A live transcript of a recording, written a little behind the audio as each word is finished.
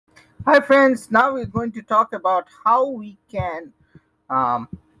Hi friends, now we're going to talk about how we can um,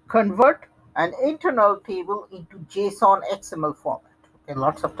 convert an internal table into JSON XML format. Okay,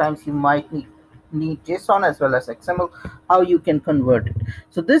 lots of times you might need JSON as well as XML, how you can convert it.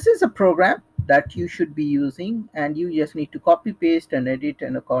 So this is a program that you should be using, and you just need to copy paste and edit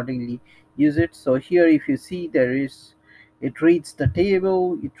and accordingly use it. So here if you see, it reads the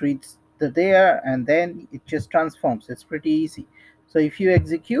table, it reads the there, and then it just transforms. It's pretty easy. So if you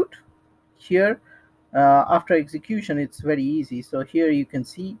execute here, after execution, it's very easy. So here you can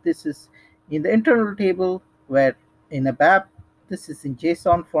see this is in the internal table, where in ABAP this is in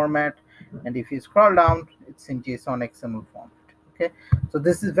JSON format, and if you scroll down, it's in JSON XML format. Okay, so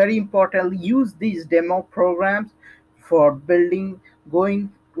this is very important. Use these demo programs for building,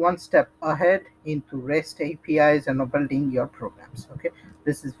 going one step ahead into REST APIs and building your programs. Okay,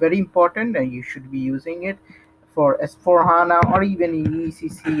 this is very important, and you should be using it for S4 HANA or even in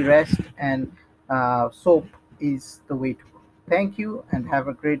ECC. REST and SOAP is the way to go. Thank you and have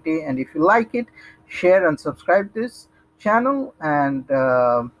a great day. And if you like it, share and subscribe this channel, and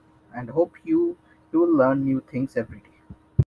hope you will learn new things every day.